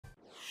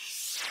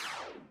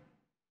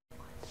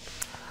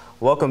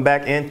Welcome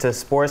back into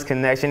Sports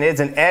Connection. It's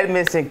an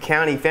Edmonson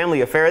County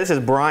family affair. This is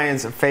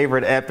Brian's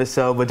favorite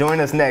episode, but joining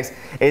us next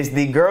is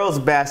the girls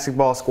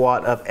basketball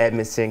squad of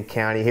Edmonson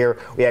County. Here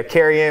we have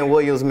Cariann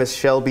Williams, Miss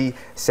Shelby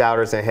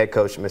Sowders, and head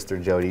coach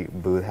Mr. Jody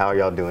Booth. How are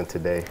y'all doing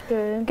today?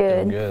 Good.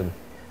 Good.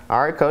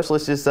 All right, Coach,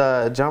 let's just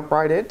jump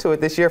right into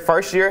it. This year,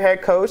 first year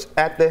head coach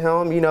at the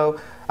helm.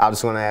 I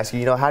just want to ask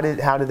you, how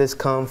did this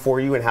come for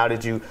you, and how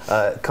did you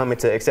come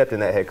into accepting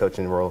that head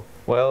coaching role?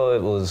 Well,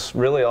 it was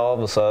really all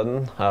of a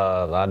sudden.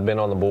 I'd been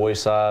on the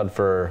boys' side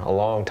for a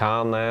long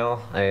time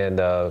now, and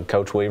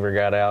Coach Weaver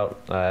got out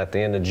at the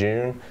end of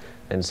June.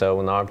 And so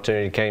when the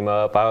opportunity came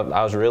up,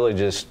 I was really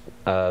just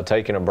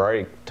taking a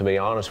break, to be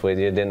honest with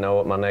you. Didn't know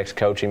what my next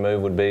coaching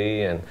move would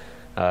be, and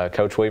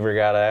Coach Weaver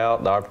got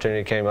out. The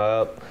opportunity came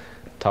up.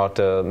 Talked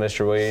to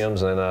Mr.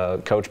 Williams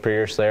and Coach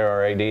Pierce there,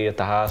 our AD at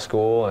the high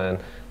school, and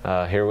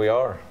here we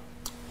are.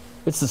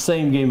 It's the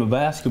same game of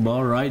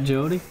basketball, right,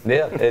 Jody?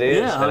 Yeah, it is.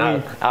 Yeah,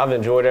 and I've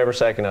enjoyed every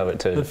second of it,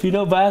 too. If you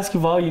know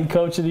basketball, you can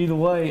coach it either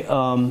way.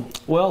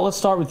 Well, let's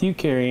start with you,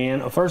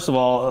 Cariann. First of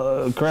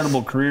all,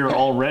 incredible career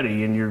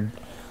already in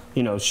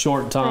your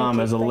short time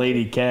as a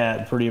Lady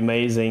Cat. Pretty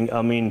amazing.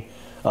 I mean,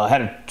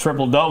 had a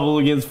triple-double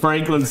against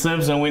Franklin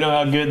Simpson. We know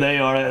how good they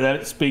are.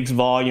 That speaks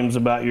volumes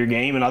about your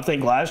game. And I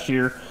think last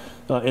year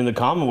in the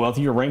Commonwealth,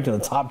 you were ranked in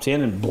the top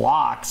 10 in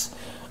blocks.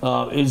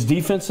 Is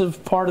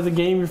defensive part of the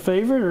game your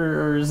favorite,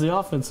 or is the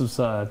offensive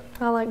side?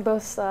 I like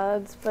both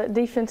sides, but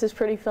defense is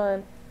pretty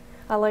fun.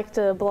 I like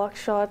to block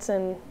shots,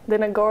 and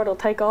then a guard will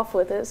take off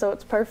with it, so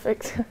it's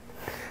perfect.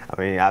 I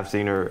mean, I've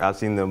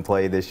seen them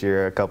play this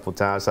year a couple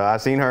times, so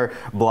I've seen her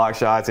block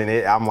shots, and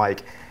I'm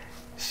like,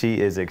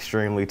 she is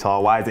extremely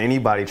tall. Why is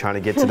anybody trying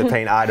to get to the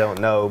paint? I don't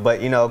know.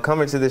 But,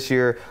 coming to this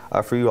year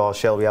for you all,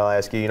 Shelby, I'll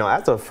ask you,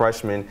 as a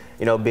freshman,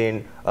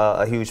 being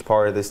a huge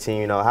part of this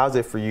team, how's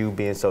it for you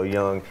being so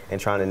young and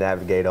trying to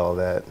navigate all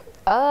that?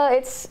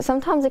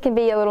 Sometimes it can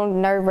be a little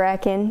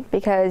nerve-wracking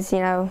because,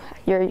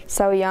 you're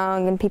so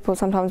young and people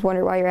sometimes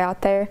wonder why you're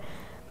out there.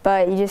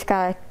 But you just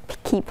got to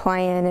keep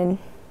playing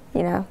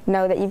and,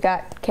 know that you've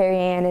got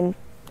Cariann and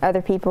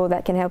other people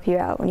that can help you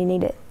out when you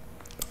need it.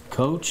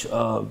 Coach,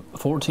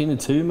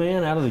 14-2,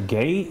 man, out of the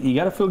gate. You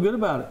got to feel good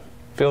about it.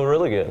 Feel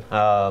really good.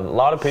 A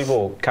lot of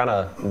people kind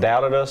of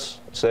doubted us,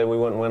 said we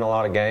wouldn't win a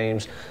lot of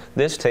games.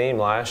 This team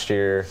last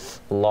year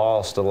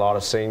lost a lot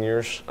of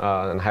seniors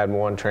and had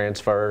one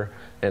transfer.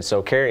 And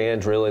so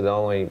Cariann's really the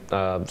only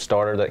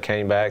starter that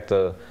came back,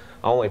 the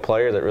only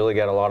player that really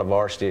got a lot of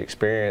varsity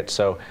experience.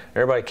 So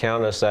everybody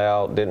counted us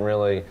out, didn't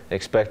really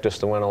expect us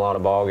to win a lot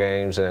of ball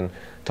games, and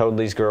told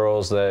these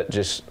girls that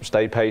just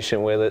stay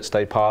patient with it,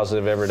 stay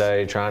positive every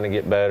day, trying to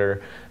get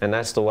better. And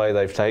that's the way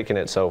they've taken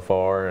it so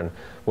far. And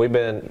we've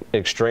been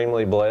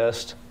extremely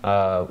blessed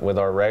with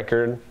our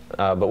record,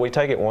 but we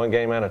take it one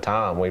game at a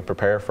time. We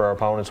prepare for our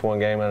opponents one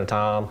game at a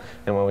time,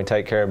 and when we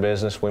take care of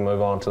business, we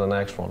move on to the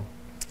next one.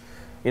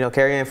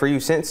 Cariann, for you,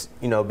 since,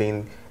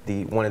 being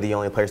one of the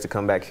only players to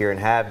come back here and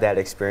have that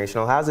experience,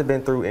 how's it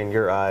been through in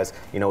your eyes,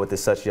 with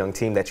this such young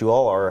team that you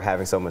all are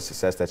having so much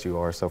success that you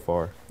are so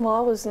far? Well, I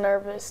was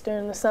nervous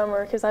during the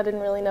summer because I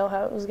didn't really know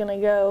how it was going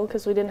to go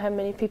because we didn't have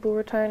many people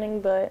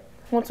returning, but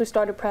once we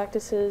started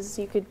practices,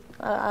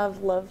 I've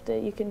loved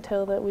it. You can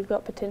tell that we've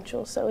got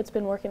potential, so it's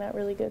been working out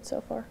really good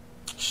so far.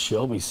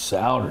 Shelby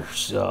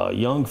Sowders,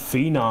 young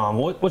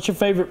phenom. What's your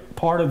favorite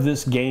part of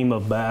this game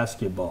of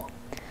basketball?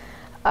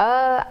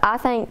 I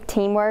think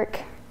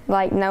teamwork.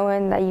 Like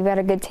knowing that you've got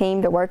a good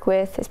team to work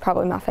with is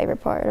probably my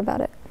favorite part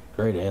about it.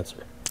 Great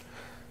answer.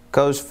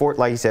 Coach,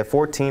 like you said,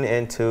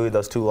 14-2,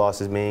 those two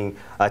losses being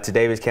to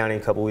Davis County a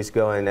couple weeks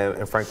ago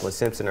and Franklin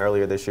Simpson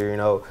earlier this year.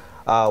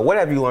 What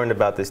have you learned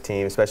about this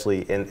team,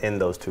 especially in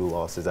those two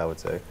losses, I would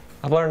say?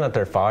 I've learned that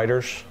they're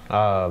fighters,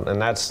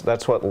 and that's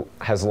what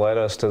has led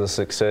us to the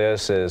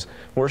success. Is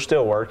we're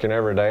still working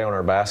every day on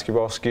our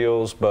basketball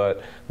skills,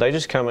 but they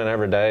just come in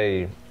every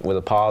day with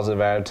a positive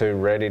attitude,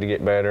 ready to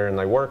get better, and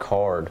they work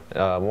hard.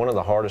 One of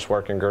the hardest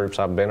working groups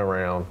I've been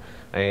around,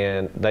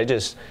 and they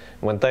just,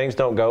 when things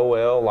don't go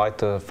well, like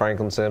the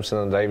Franklin Simpson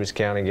and Davis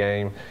County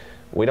game,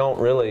 we don't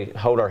really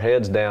hold our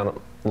heads down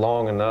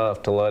long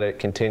enough to let it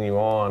continue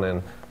on,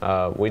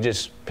 and we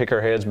just pick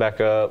our heads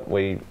back up.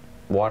 We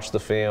watch the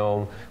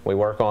film, we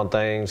work on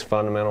things,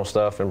 fundamental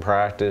stuff in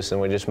practice,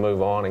 and we just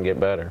move on and get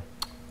better.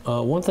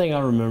 One thing I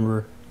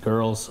remember,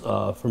 girls,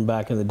 from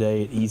back in the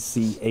day at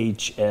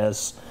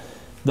ECHS,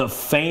 the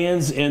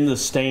fans in the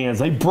stands,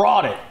 they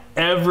brought it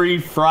every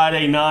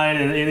Friday night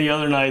and any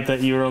other night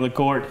that you were on the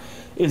court.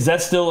 Is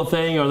that still a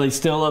thing? Are they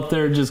still up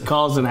there just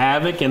causing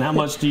havoc? And how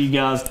much do you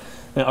guys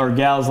or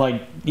gals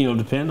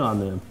depend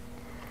on them?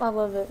 I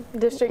love it.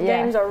 District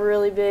games are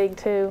really big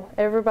too.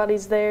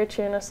 Everybody's there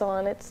cheering us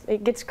on.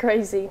 It gets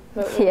crazy,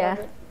 but we love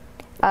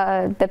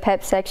it. The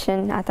pep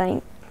section, I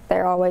think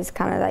they're always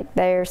kind of like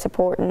there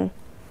supporting,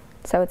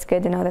 so it's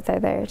good to know that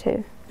they're there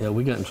too. Yeah,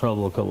 we got in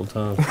trouble a couple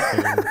times.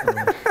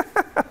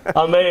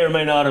 I may or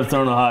may not have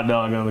thrown a hot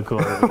dog on the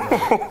court.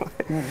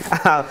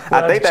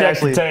 I think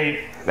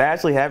that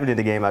actually happened in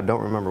the game. I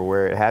don't remember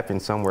where it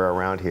happened. Somewhere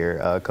around here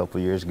a couple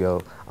years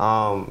ago.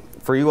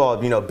 For you all,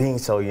 being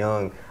so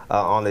young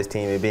on this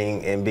team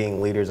and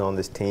being leaders on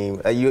this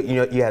team,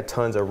 you had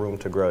tons of room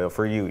to grow.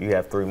 For you, you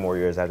have 3 more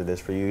years after this.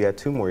 For you, you have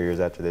 2 more years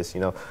after this.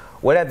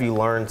 What have you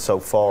learned so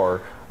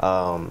far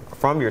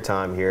from your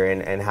time here,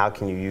 and how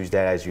can you use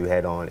that as you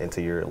head on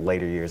into your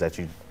later years as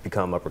you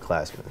become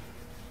upperclassmen?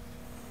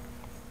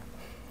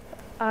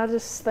 I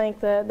just think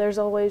that there's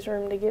always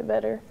room to get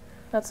better.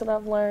 That's what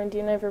I've learned.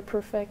 You're never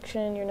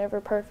perfection. You're never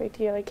perfect.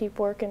 You gotta keep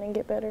working and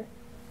get better.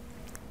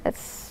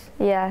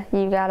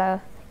 You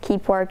gotta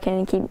keep working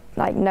and keep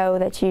know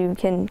that you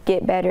can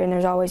get better, and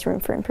there's always room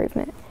for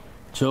improvement.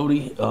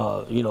 Jody,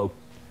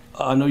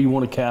 I know you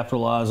want to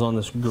capitalize on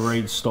this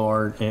great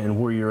start and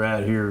where you're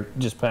at here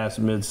just past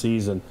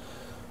mid-season,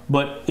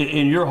 but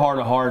in your heart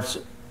of hearts,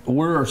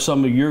 where are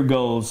some of your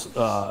goals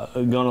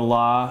gonna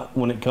lie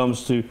when it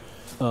comes to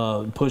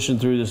pushing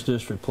through this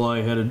district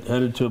play,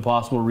 headed to a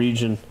possible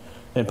region,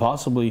 and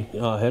possibly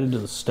headed to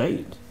the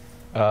state?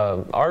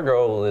 Our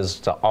goal is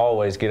to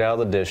always get out of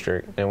the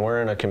district, and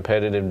we're in a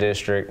competitive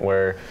district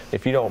where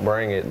if you don't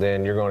bring it,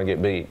 then you're going to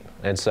get beat.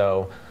 And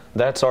so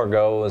that's our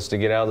goal, is to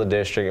get out of the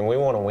district, and we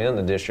want to win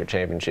the district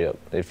championship.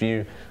 If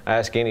you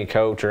ask any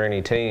coach or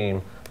any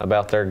team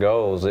about their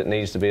goals, it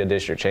needs to be a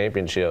district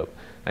championship.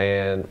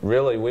 And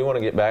really, we want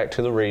to get back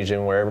to the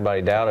region where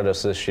everybody doubted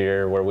us this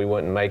year, where we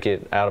wouldn't make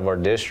it out of our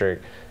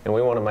district, and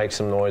we want to make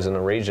some noise in the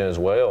region as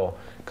well,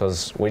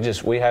 because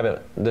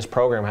this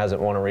program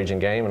hasn't won a region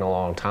game in a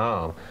long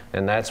time,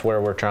 and that's where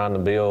we're trying to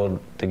build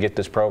to get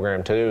this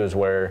program to, is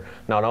where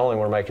not only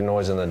we're making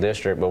noise in the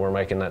district, but we're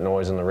making that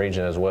noise in the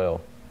region as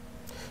well.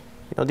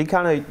 Do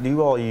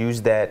you all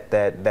use that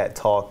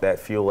talk, that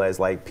fuel, as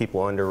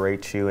people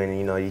underrate you, and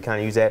you kind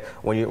of use that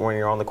when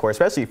you're on the court,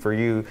 especially for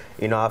you.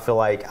 I feel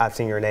like I've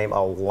seen your name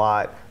a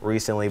lot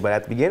recently, but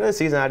at the beginning of the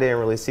season I didn't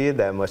really see it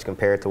that much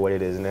compared to what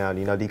it is now.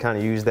 Do you kind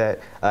of use that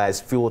as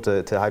fuel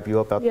to hype you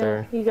up out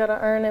there? Yeah, you got to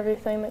earn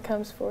everything that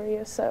comes for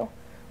you. So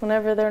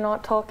whenever they're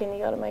not talking, you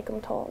got to make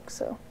them talk.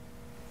 So.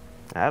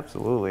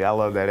 Absolutely, I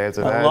love that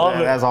answer. I love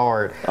it. That's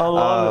hard. I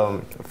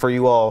love it. For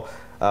you all.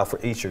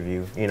 For each of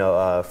you,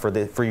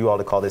 for you all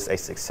to call this a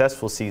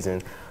successful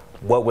season,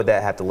 what would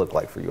that have to look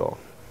like for you all?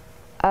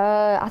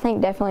 I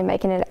think definitely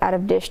making it out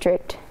of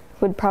district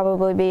would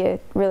probably be a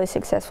really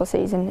successful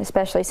season,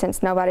 especially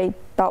since nobody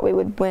thought we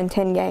would win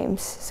 10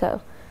 games.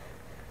 So,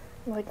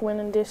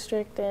 winning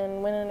district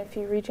and winning a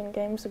few region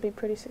games would be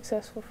pretty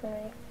successful for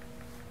me.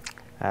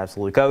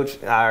 Absolutely, Coach.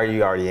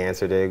 You already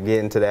answered it.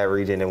 Getting to that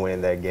region and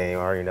winning that game,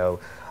 I already know.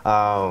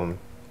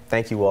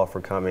 Thank you all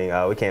for coming.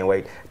 We can't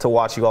wait to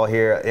watch you all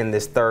here in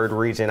this 3rd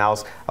region. I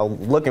was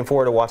looking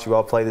forward to watching you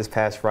all play this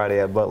past Friday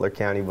at Butler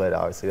County, but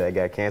obviously that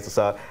got canceled.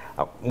 So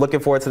I'm looking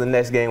forward to the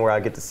next game where I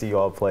get to see you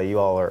all play. You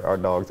all are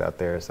dogs out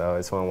there, so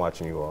it's fun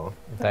watching you all.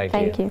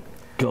 Thank you.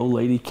 Go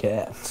Lady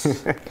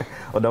Cats.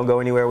 Well, don't go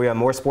anywhere. We have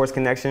more Sports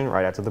Connection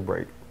right after the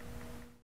break.